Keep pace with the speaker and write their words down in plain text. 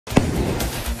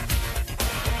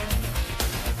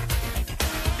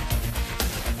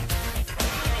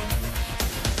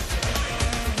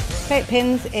Play at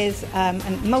Pins is a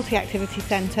multi-activity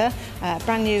centre,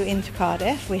 brand new into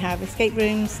Cardiff. We have escape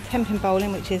rooms, 10-pin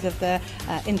bowling, which is of the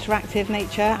interactive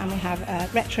nature, and we have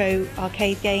retro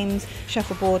arcade games,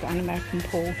 shuffleboard and American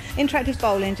pool. Interactive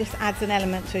bowling just adds an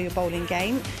element to your bowling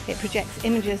game. It projects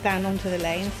images down onto the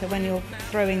lane, so when you're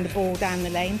throwing the ball down the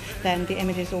lane, then the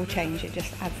images all change. It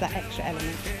just adds that extra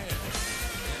element.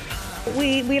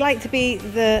 We like to be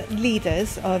the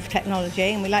leaders of technology,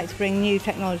 and we like to bring new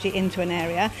technology into an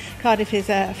area. Cardiff is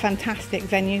a fantastic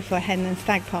venue for hen and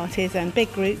stag parties and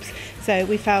big groups, so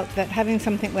we felt that having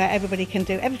something where everybody can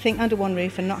do everything under one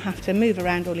roof and not have to move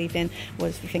around all evening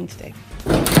was the thing to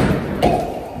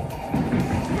do.